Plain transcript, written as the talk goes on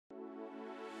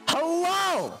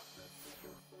Hello!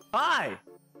 Hi!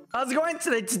 How's it going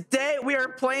today? Today we are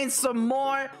playing some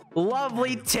more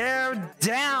lovely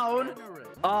Teardown.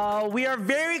 We are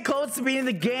very close to beating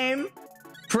the game.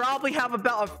 Probably have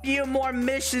about a few more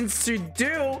missions to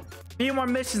do. A few more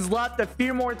missions left. A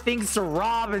few more things to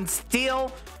rob and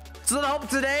steal. So the hope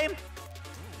today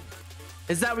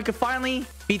is that we can finally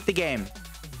beat the game.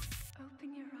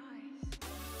 Open your eyes.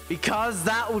 Because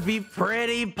that would be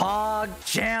pretty pog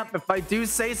champ if I do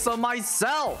say so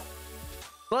myself.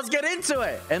 Let's get into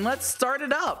it and let's start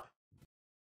it up.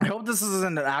 I hope this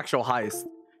isn't an actual heist.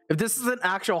 If this is an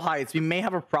actual heist, we may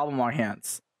have a problem on our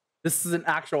hands. This is an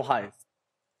actual heist.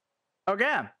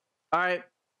 Okay. All right.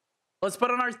 Let's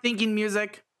put on our thinking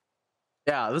music.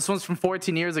 Yeah, this one's from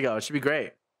 14 years ago. It should be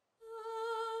great.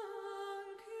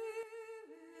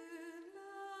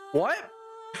 What?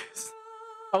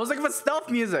 I was looking for stealth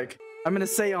music. I'm in a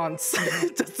seance.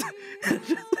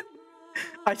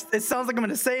 It sounds like I'm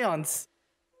in a seance.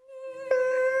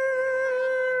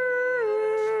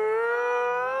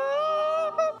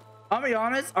 I'll be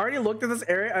honest, I already looked at this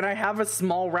area and I have a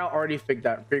small route already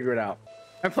figured out.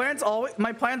 My plans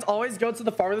always go to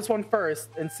the farthest one first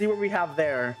and see what we have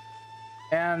there.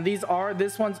 And this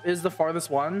one is the farthest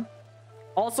one.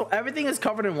 Also, everything is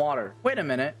covered in water. Wait a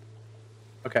minute.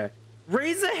 Okay.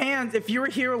 Raise a hand if you were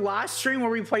here last stream where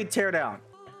we played Teardown.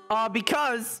 For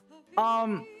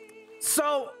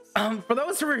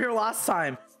those who were here last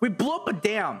time, we blew up a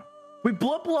dam. We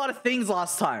blew up a lot of things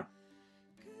last time.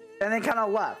 And then kind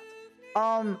of left.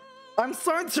 I'm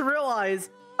starting to realize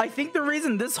I think the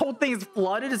reason this whole thing is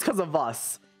flooded is because of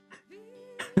us.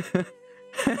 I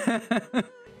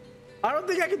don't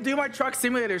think I can do my truck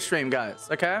simulator stream, guys.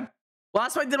 Okay.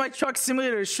 Last time I did my truck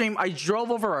simulator stream, I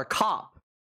drove over a cop.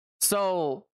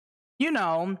 So, you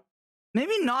know,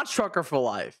 maybe not trucker for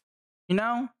life. You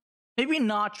know, maybe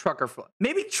not trucker for life.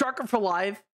 Maybe trucker for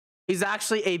life is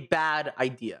actually a bad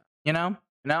idea. You know,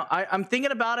 I'm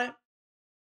thinking about it.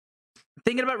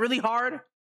 Thinking about it really hard,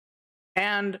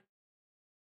 and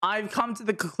I've come to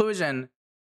the conclusion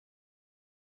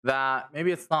that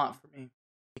maybe it's not for me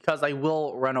because I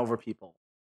will run over people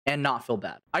and not feel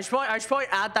bad. I should probably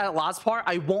add that last part.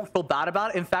 I won't feel bad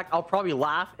about it. In fact, I'll probably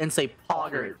laugh and say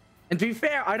pogger. And to be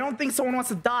fair, I don't think someone wants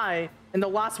to die and the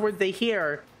last words they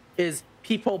hear is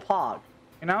people pog,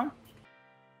 you know?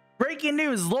 Breaking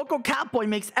news, local Catboy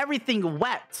makes everything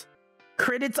wet.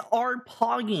 Credits are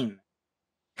pogging.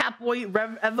 Catboy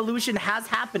revolution has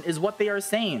happened is what they are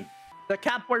saying. The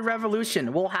Catboy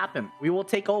revolution will happen. We will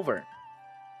take over.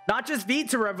 Not just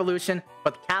V2 revolution,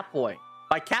 but Catboy.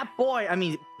 By Catboy, I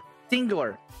mean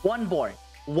singular. One boy.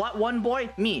 What one boy?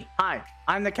 Me. Hi,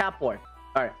 I'm the Catboy.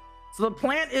 All right. So the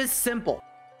plan is simple.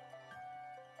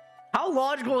 How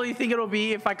logical do you think it'll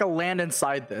be if I can land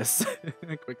inside this?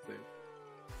 Quick save.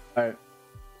 All right.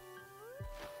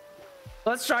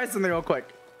 Let's try something real quick.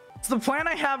 So the plan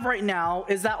I have right now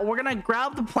is that we're gonna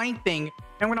grab the plank thing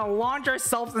and we're gonna launch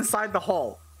ourselves inside the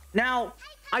hole. Now,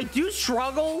 I do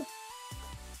struggle.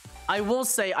 I will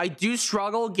say I do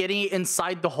struggle getting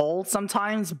inside the hole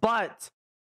sometimes, but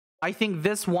I think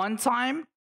this one time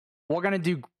we're gonna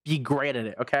be great at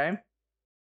it. Okay.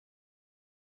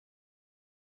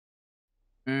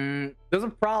 There's a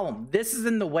problem. This is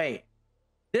in the way.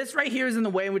 This right here is in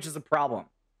the way, which is a problem.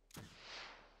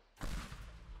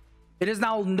 It is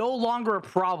now no longer a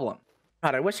problem.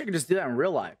 God, I wish I could just do that in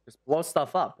real life. Just blow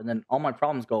stuff up and then all my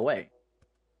problems go away.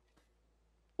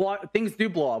 Well, things do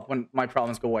blow up when my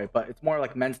problems go away, but it's more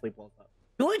like mentally blows up.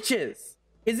 Glitches.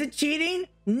 Is it cheating?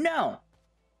 No.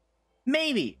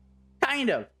 Maybe.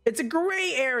 Kind of. It's a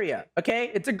gray area.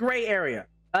 Okay? It's a gray area.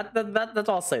 That's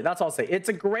all I'll say. That's all I'll say. It's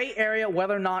a gray area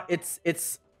whether or not it's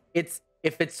if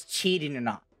it's cheating or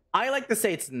not. I like to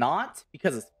say it's not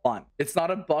because it's fun. It's not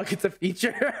a bug, it's a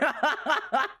feature.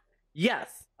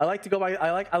 Yes. I like to go by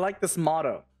I like this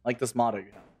motto. Like this motto,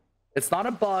 you know. It's not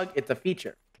a bug, it's a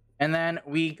feature. And then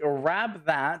we grab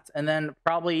that and then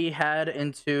probably head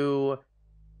into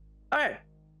alright.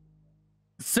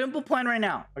 Simple plan right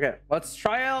now. Okay, let's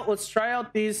try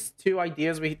out these two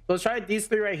ideas. Let's try out these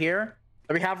three right here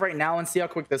that we have right now and see how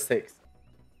quick this takes.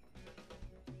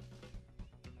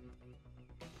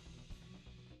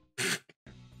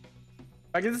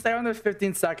 I can stay under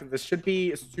 15 seconds. This should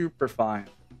be super fine.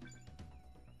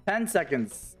 10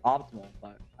 seconds optimal,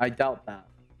 but I doubt that.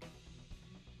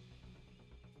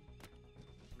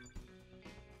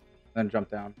 Then jump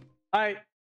down. All right.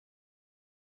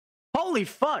 Holy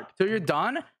fuck. So you're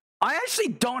done? I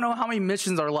actually don't know how many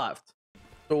missions are left.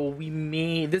 So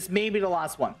this may be the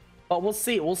last one. But we'll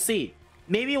see. We'll see.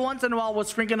 Maybe once in a while we'll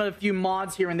sprinkle in a few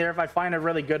mods here and there if I find a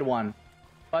really good one.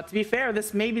 But to be fair,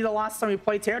 this may be the last time we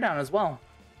play Teardown as well.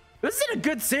 This is a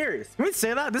good series. Can we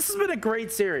say that? This has been a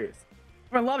great series.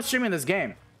 I love streaming this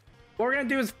game. What we're gonna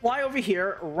do is fly over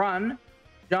here, run,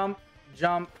 jump,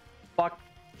 jump, fuck,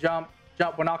 jump,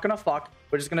 jump. We're not gonna fuck.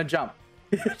 We're just gonna jump.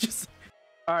 Just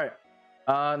all right.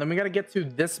 Then we gotta get to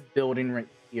this building right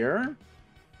here.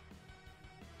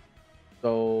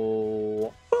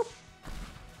 So, boop.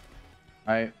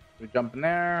 All right, we jump in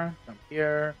there, jump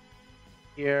here,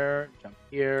 here, jump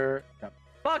here, jump.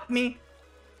 Fuck me.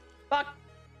 Fuck.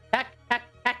 Heck, heck,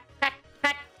 heck, heck,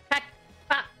 heck, heck.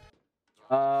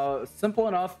 Ah. Simple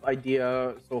enough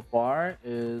idea so far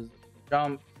is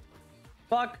jump,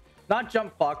 fuck, not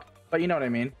jump, fuck, but you know what I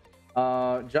mean.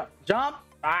 Jump, jump.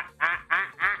 Ah, ah,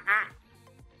 ah, ah, ah.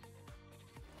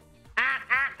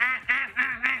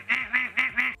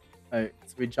 Alright,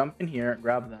 so we jump in here,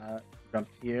 grab that, jump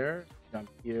here, jump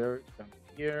here, jump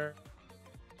here,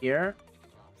 here.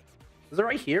 Is it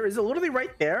right here? Is it literally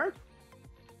right there?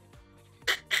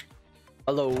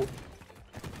 Hello.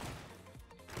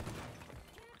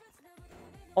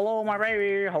 Hello, my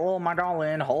baby. Hello, my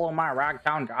darling. Hello, my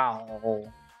ragtown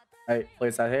doll. Alright,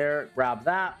 place that here, grab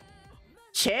that.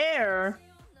 Chair?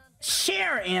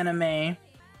 Chair anime.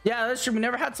 Yeah, that's true. We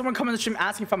never had someone come in the stream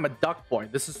asking if I'm a duck boy.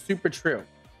 This is super true.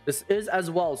 This is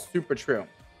as well super true.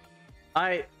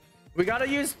 We gotta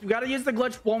use the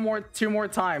glitch two more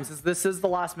times, as this is the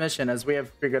last mission, as we have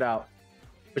figured out.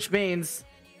 Which means,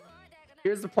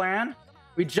 here's the plan.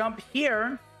 We jump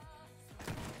here.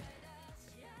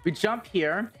 We jump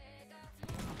here.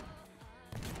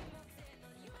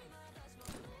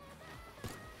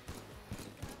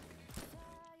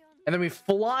 And then we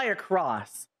fly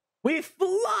across. We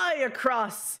fly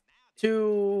across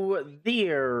to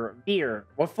there.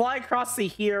 We'll fly across to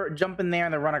here, jump in there,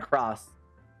 and then run across.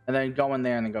 And then go in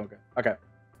there and then go. Okay.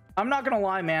 I'm not gonna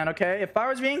lie, man, okay? If I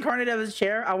was reincarnated as a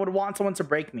chair, I would want someone to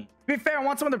break me. To be fair, I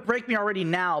want someone to break me already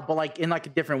now, but like in like a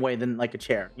different way than like a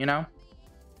chair, you know?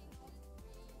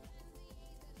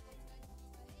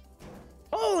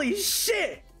 Holy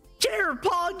shit! Chair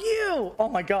pog you! Oh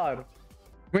my god.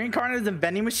 Reincarnated as a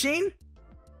vending machine?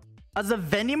 As a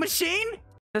vending machine?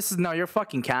 This is no, you're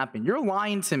fucking capping. You're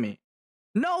lying to me.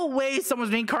 No way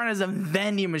someone's reincarnated as a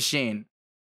vending machine.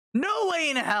 No way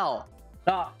in hell.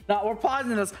 No, we're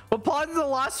pausing this. We're pausing the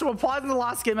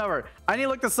last game ever. I need to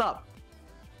look this up.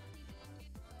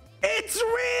 It's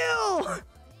real!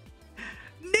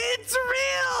 It's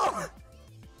real!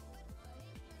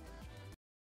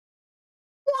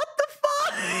 What the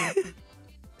fuck?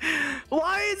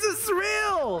 Why is this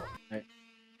real? Right.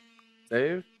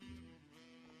 Save.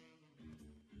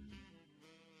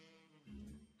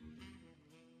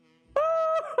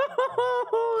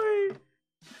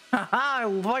 I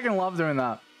fucking love doing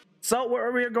that. So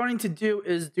what we are going to do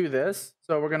is do this.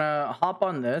 So we're gonna hop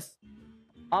on this,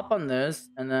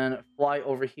 and then fly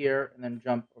over here, and then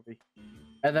jump over here,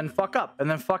 and then fuck up, and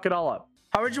then fuck it all up.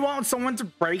 How would you want someone to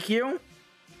break you?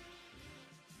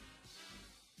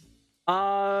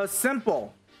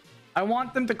 Simple. I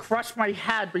want them to crush my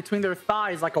head between their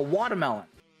thighs like a watermelon.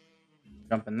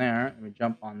 Jump in there, and we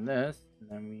jump on this, and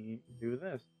then we do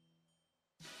this.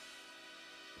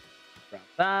 Grab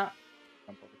that,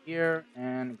 jump over here,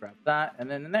 and grab that,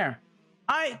 and then in there.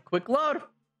 Alright, quick load.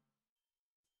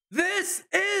 This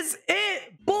is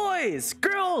it, boys,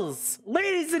 girls,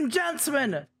 ladies and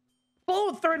gentlemen.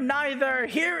 Both or neither.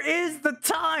 Here is the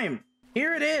time.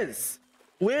 Here it is.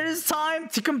 It is time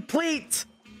to complete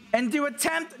and do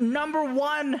attempt number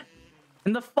 1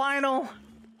 in the final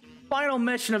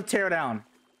mission of Teardown.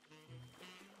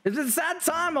 It's a sad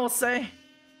time, I'll say.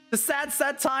 It's a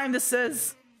sad time this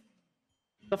is.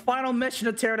 The final mission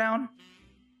of Teardown.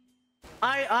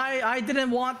 I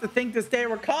didn't want to think this day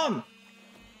would come,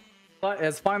 but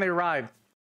it's finally arrived.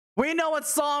 We know what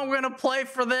song we're gonna play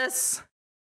for this.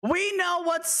 We know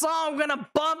what song we're gonna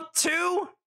bump to.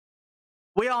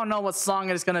 We all know what song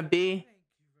it's gonna be.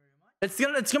 It's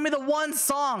gonna be the one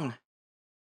song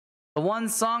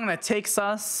that takes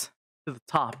us to the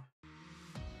top.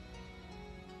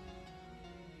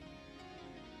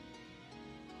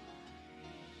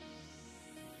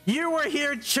 You were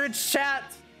here, church chat.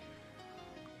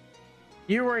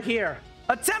 You were here.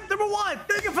 Attempt number 1.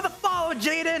 Thank you for the follow,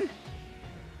 Jaden.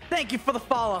 Thank you for the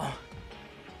follow.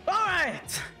 All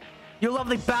right, you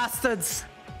lovely bastards.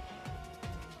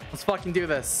 Let's fucking do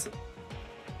this.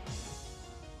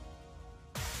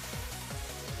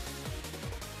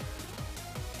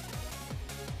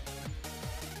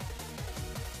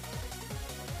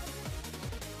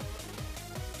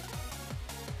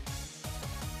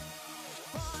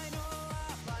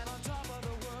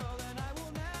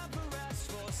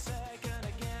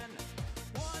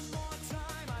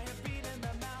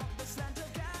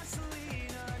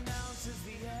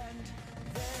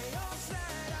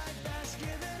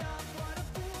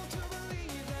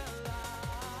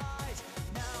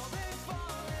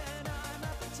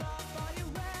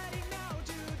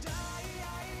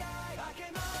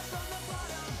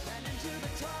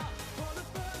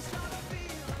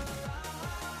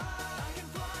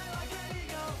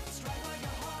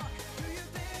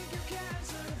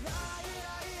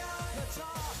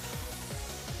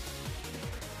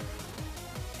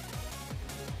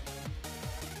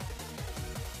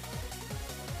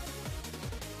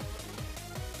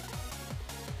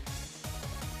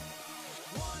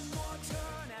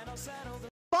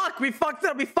 We fucked it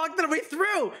up. We fucked it up. We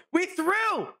threw. We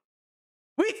threw.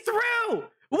 We threw.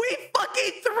 We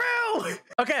fucking threw.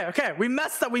 Okay, okay. We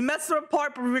messed up. We messed up a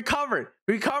part, but we recovered.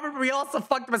 We recovered, but we also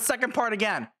fucked up a second part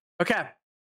again. Okay.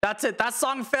 That's it. That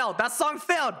song failed. That song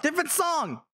failed. Different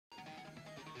song.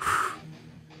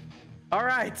 All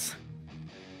right.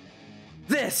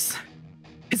 This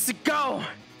is to go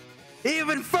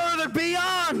even further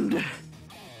beyond.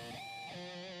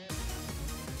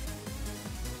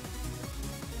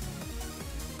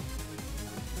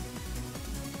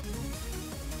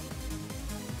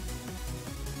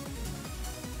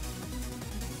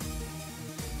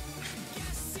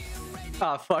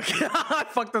 Oh, fuck. I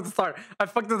fucked at the start. I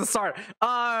fucked at the start.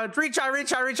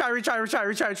 Retry.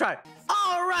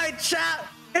 All right, chat.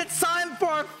 It's time for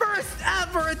our first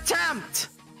ever attempt.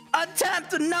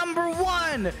 Attempt number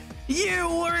 1. You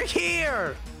were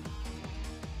here.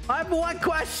 I have one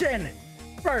question.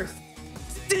 First,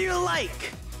 do you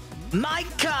like my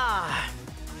car?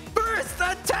 First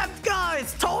attempt,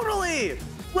 guys. Totally.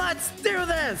 Let's do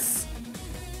this.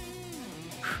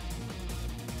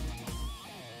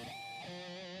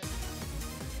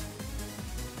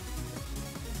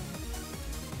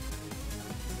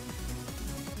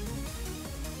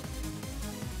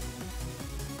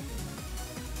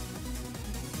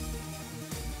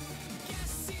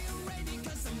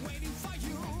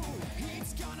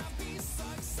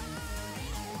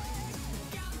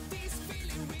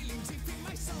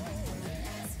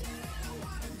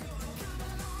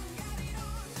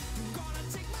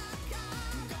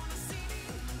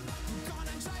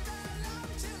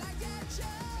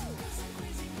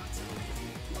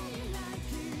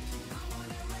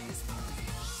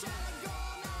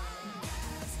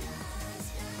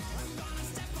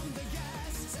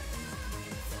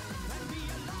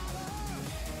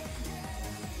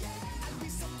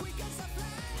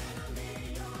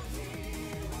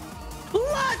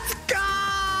 Let's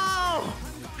go!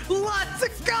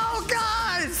 Let's go,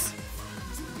 guys!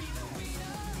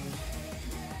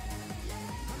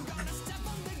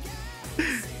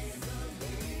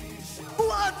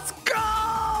 Let's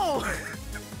go!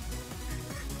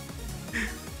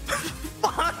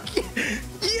 Fuck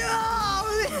yeah!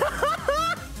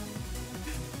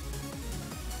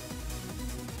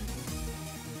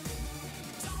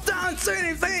 Don't say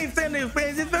anything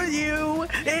crazy for you.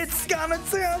 It's gonna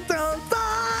turn to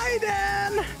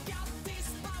Biden.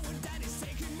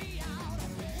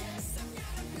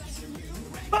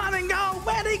 Fun and go,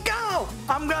 where'd he go?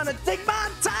 I'm gonna take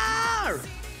my time.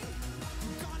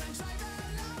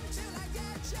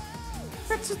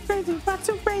 That's too crazy, not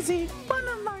too crazy.